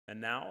And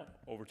now,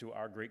 over to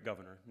our great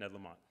governor, Ned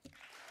Lamont.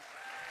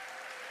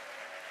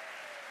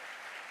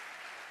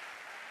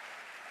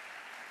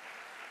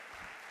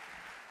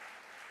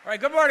 All right,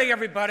 good morning,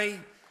 everybody.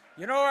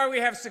 You know why we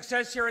have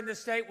success here in this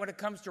state when it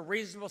comes to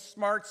reasonable,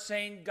 smart,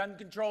 sane gun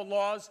control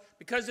laws?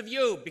 Because of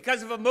you,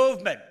 because of a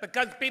movement,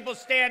 because people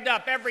stand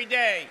up every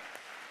day.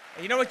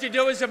 And you know what you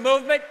do as a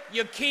movement?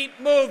 You keep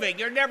moving.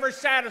 You're never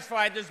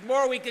satisfied. There's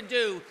more we can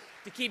do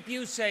to keep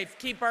you safe,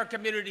 keep our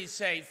communities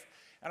safe.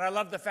 And I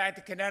love the fact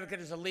that Connecticut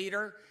is a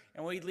leader,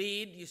 and we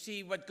lead. You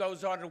see what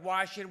goes on in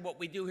Washington, what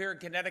we do here in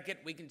Connecticut,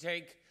 we can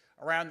take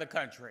around the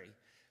country,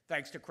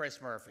 thanks to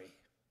Chris Murphy.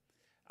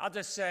 I'll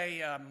just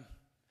say,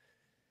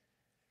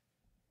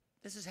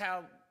 this is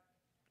how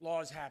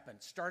laws happen.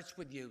 Starts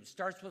with you.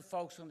 Starts with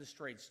folks on the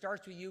street.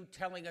 Starts with you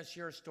telling us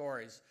your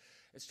stories.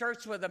 It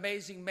starts with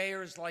amazing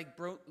mayors like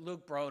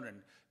Luke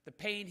Bronin, the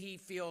pain he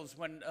feels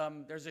when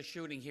there's a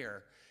shooting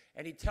here.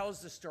 And he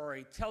tells the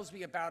story, tells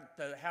me about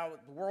how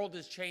the world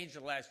has changed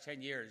in the last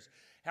 10 years,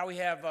 how we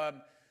have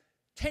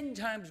 10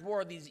 times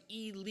more of these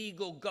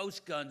illegal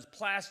ghost guns,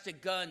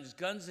 plastic guns,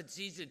 guns that's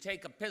easy to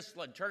take a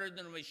pistol and turn it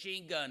into a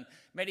machine gun.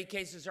 Many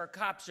cases our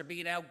cops are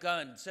being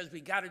outgunned. Says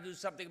we got to do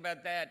something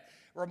about that.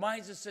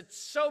 Reminds us that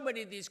so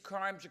many of these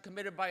crimes are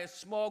committed by a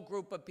small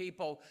group of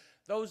people.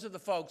 Those are the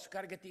folks who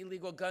got to get the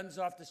illegal guns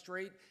off the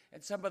street,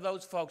 and some of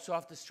those folks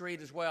off the street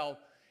as well.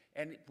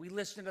 And we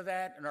listen to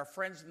that, and our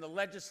friends in the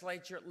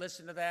legislature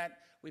listen to that.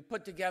 We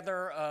put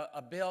together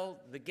a bill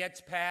that gets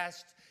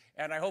passed,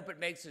 and I hope it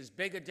makes as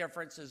big a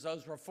difference as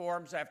those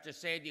reforms after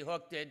Sandy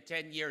Hook did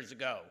 10 years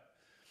ago.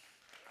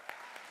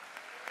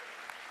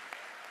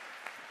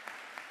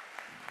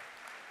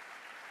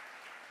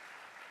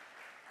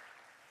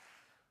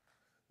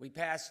 We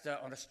passed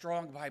on a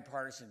strong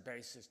bipartisan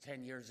basis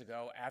 10 years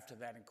ago after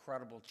that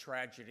incredible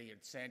tragedy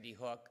at Sandy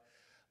Hook,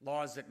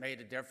 laws that made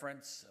a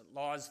difference,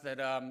 laws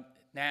that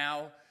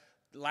now,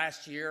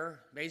 last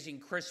year, amazing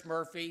Chris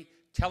Murphy,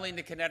 telling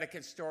the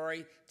Connecticut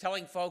story,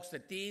 telling folks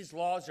that these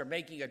laws are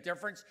making a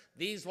difference.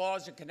 These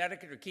laws in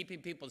Connecticut are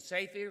keeping people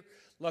safe here.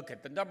 Look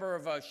at the number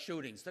of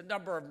shootings, the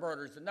number of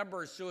murders, the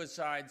number of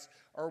suicides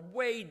are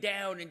way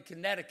down in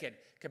Connecticut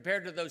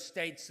compared to those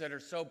states that are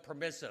so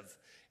permissive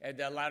and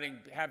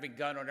having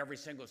gun on every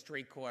single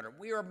street corner.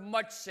 We are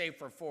much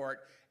safer for it,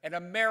 and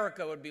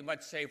America would be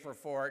much safer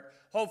for it.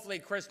 Hopefully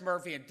Chris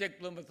Murphy and Dick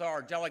Blumenthal,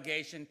 our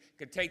delegation,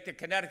 could take the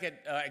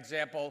Connecticut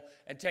example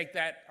and take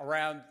that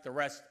around the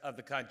rest of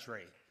the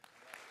country.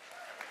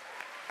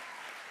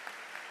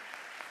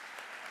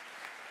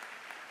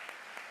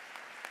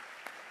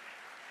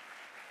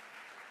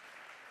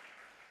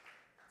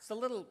 It's a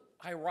little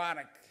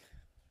ironic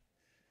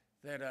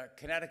that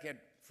Connecticut,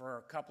 for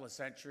a couple of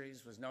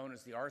centuries, was known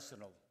as the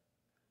arsenal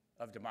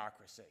of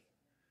democracy.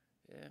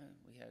 Yeah,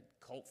 we had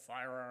Colt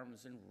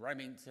firearms in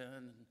Remington,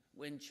 and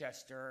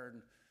Winchester,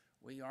 and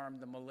we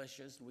armed the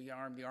militias, and we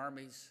armed the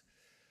armies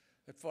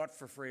that fought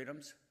for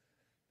freedoms.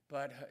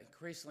 But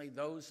increasingly,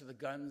 those are the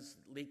guns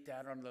that leaked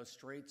out on those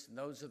streets, and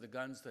those are the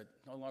guns that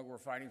no longer were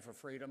fighting for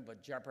freedom,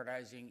 but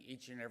jeopardizing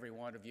each and every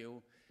one of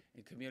you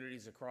in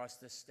communities across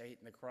this state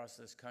and across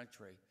this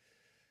country.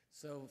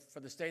 So for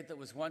the state that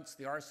was once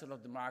the arsenal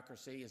of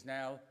democracy is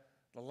now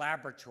the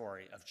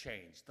laboratory of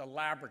change, the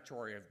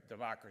laboratory of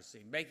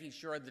democracy, making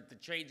sure that the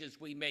changes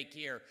we make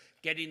here,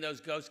 getting those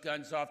ghost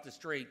guns off the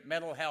street,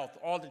 mental health,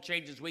 all the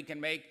changes we can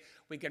make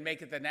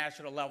at the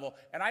national level.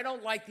 And I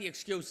don't like the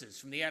excuses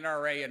from the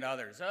NRA and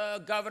others. Oh,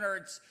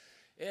 Governor,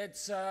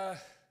 it's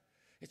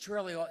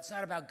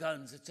not about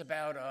guns, it's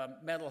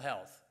about mental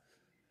health.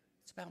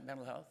 It's about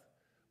mental health.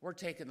 We're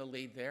taking the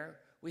lead there.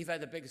 We've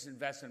had the biggest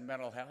investment in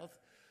mental health.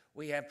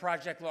 We have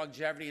Project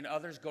Longevity and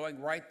others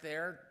going right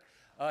there,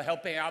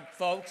 helping out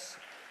folks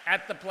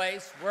at the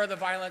place where the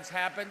violence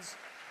happens,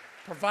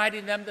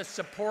 providing them the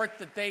support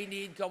that they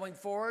need going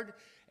forward,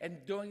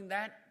 and doing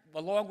that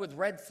along with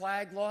red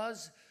flag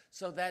laws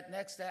so that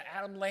next to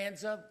Adam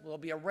Lanza will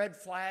be a red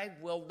flag.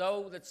 We'll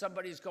know that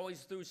somebody's going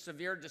through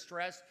severe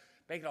distress,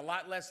 making it a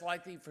lot less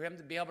likely for him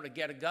to be able to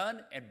get a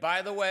gun. And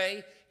by the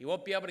way, he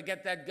won't be able to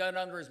get that gun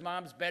under his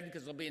mom's bed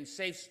because it'll be in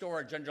safe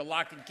storage under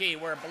lock and key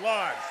where it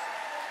belongs.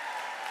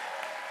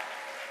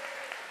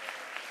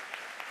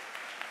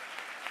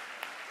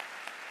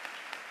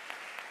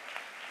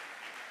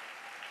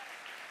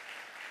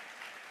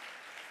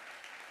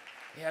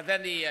 Yeah,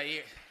 then the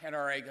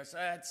NRA goes,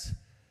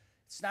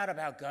 it's not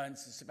about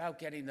guns, it's about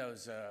getting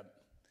those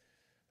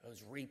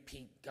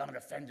repeat gun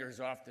offenders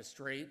off the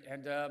street.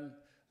 And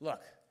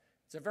look,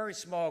 it's a very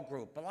small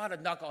group. A lot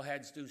of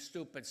knuckleheads do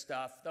stupid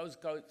stuff. Those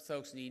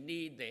folks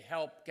need, they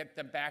help, get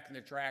them back on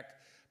the track.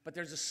 But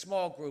there's a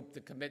small group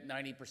that commit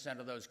 90%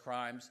 of those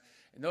crimes.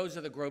 And those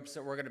are the groups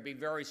that we're going to be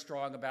very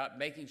strong about,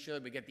 making sure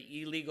that we get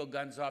the illegal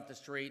guns off the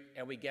street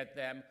and we get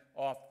them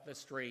off the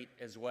street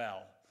as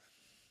well.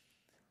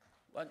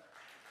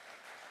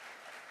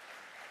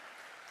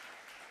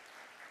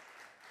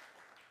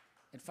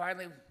 And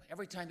finally,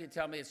 every time you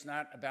tell me it's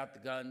not about the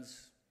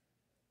guns,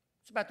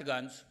 it's about the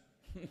guns.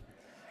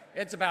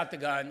 It's about the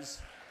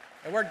guns.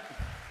 And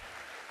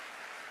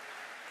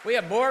We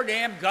have more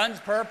damn guns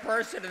per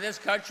person in this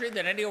country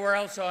than anywhere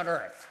else on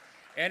earth.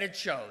 And it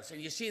shows.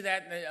 And you see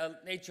that in the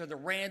nature of the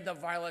random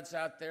violence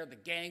out there, the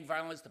gang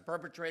violence, the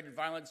perpetrated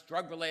violence,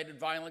 drug-related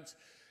violence,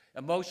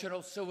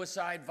 emotional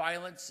suicide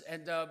violence,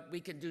 and we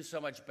can do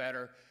so much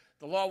better.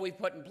 The law we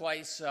put in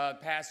place,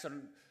 passed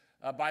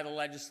by the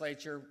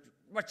legislature,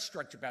 much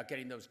stricter about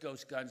getting those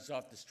ghost guns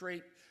off the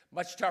street,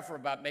 much tougher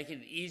about making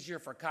it easier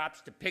for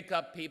cops to pick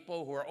up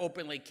people who are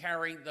openly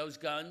carrying those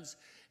guns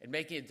and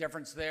making a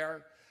difference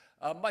there.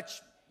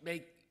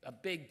 Make a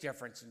big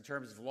difference in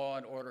terms of law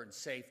and order and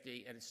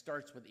safety, and it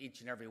starts with each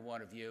and every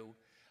one of you.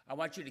 I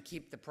want you to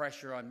keep the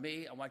pressure on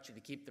me. I want you to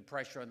keep the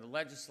pressure on the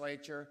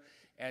legislature,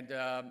 and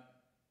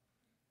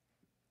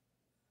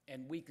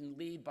we can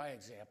lead by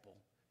example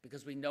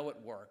because we know it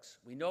works.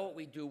 We know what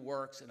we do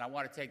works, and I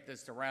want to take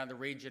this around the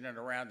region and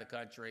around the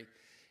country,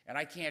 and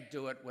I can't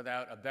do it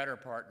without a better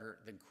partner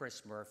than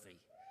Chris Murphy.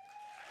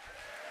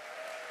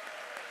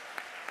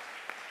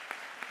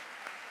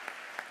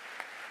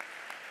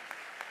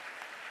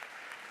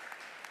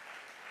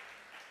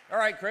 All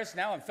right, Chris,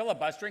 now I'm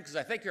filibustering because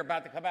I think you're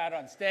about to come out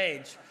on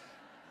stage.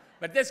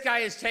 But this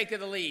guy has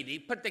taken the lead. He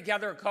put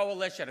together a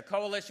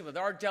coalition with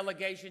our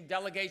delegation,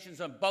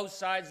 delegations on both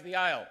sides of the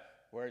aisle.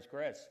 Where's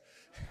Chris?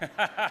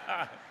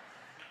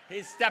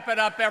 He's stepping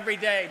up every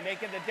day,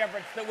 making the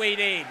difference that we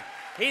need.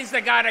 He's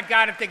the guy that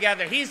got it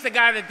together. He's the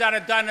guy that got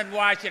it done in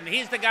Washington.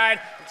 He's the guy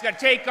that's going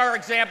to take our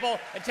example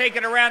and take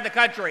it around the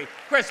country.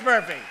 Chris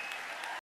Murphy.